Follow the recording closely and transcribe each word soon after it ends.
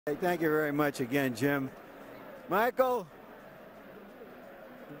Hey, thank you very much again, Jim. Michael,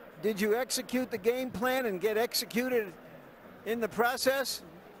 did you execute the game plan and get executed in the process?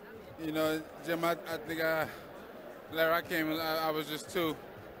 You know, Jim, I think Larry, I was just too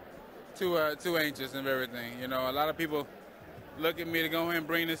anxious and everything. You know, a lot of people look at me to go ahead and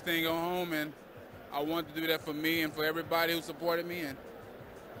bring this thing home, and I wanted to do that for me and for everybody who supported me. And,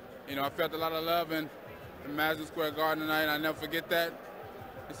 you know, I felt a lot of love in Madison Square Garden tonight, and I'll never forget that.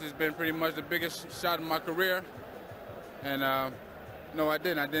 This has been pretty much the biggest shot in my career. And, no, I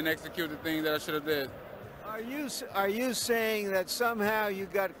didn't. I didn't execute the thing that I should have did. Are you saying that somehow you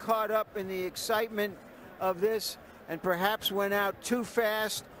got caught up in the excitement of this and perhaps went out too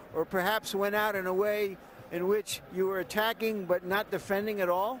fast, or perhaps went out in a way in which you were attacking but not defending at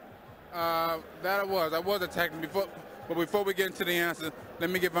all? That I was attacking before. But before we get into the answer, let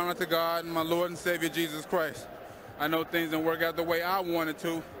me give honor to God and my Lord and Savior Jesus Christ. I know things didn't work out the way I wanted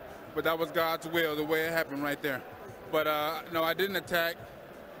to, but that was God's will, the way it happened right there. But no, I didn't attack.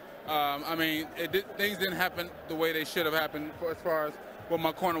 I mean, things didn't happen the way they should have happened as far as what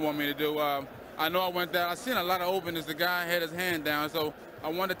my corner wanted me to do. I know I went down. I seen a lot of openness. The guy had his hand down, so I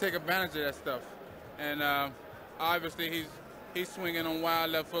wanted to take advantage of that stuff. And obviously, he's swinging on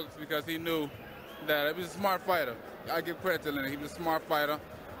wild left hooks because he knew that it was a smart fighter. I give credit to Lennox. He was a smart fighter.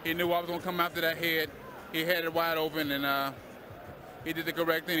 He knew I was going to come after that head. He had it wide open, and he did the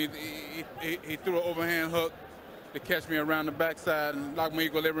correct thing. He threw an overhand hook to catch me around the backside and knock my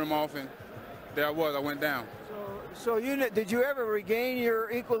equilibrium off, and there I was. I went down. So did you ever regain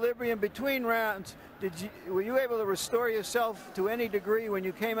your equilibrium between rounds? Were you able to restore yourself to any degree when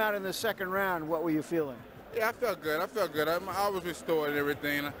you came out in the second round? What were you feeling? Yeah, I felt good. I felt good. I was restored and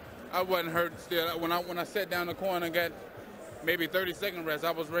everything. I wasn't hurt still. When I sat down in the corner and got maybe 30-second rest,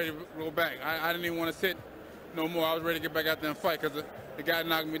 I was ready to go back. I didn't even want to sit no more. I was ready to get back out there and fight because the guy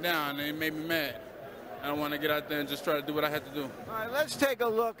knocked me down and it made me mad. I don't want to get out there and just try to do what I had to do. All right, let's take a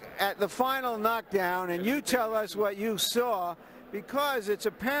look at the final knockdown, and you tell us what you saw, because it's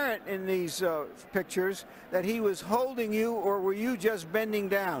apparent in these pictures that he was holding you, or were you just bending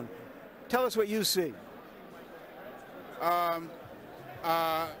down? Tell us what you see.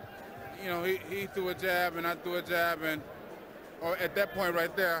 You know, he threw a jab and I threw a jab, and at that point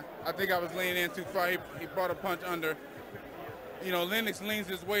right there, I think I was leaning in too far. He brought a punch under. You know, Lennox leans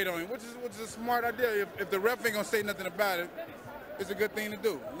his weight on him, which is a smart idea. If the ref ain't gonna say nothing about it, it's a good thing to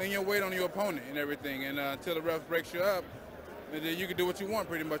do. Lean your weight on your opponent and everything, and until the ref breaks you up, and then you can do what you want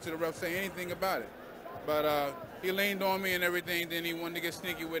pretty much till the ref say anything about it. But he leaned on me and everything. Then he wanted to get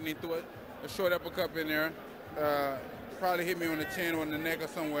sneaky with me. He threw a short uppercut in there. Probably hit me on the chin or in the neck or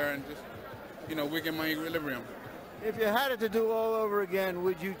somewhere, and just, you know, weaken my equilibrium. If you had it to do all over again,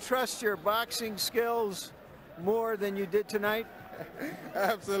 would you trust your boxing skills more than you did tonight?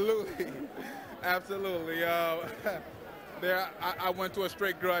 Absolutely. Absolutely. I went to a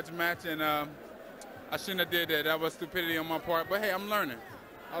straight grudge match, and I shouldn't have did that. That was stupidity on my part. But, hey, I'm learning.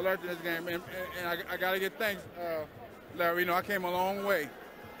 I learned in this game, and I got to give thanks, Larry. You know, I came a long way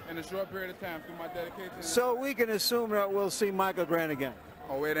in a short period of time through my dedication. So we can assume that we'll see Michael Grant again.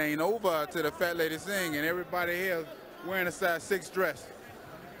 Oh, it ain't over till the fat lady sing, and everybody here wearing a size 6 dress.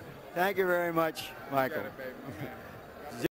 Thank you very much, Michael. Got it, baby.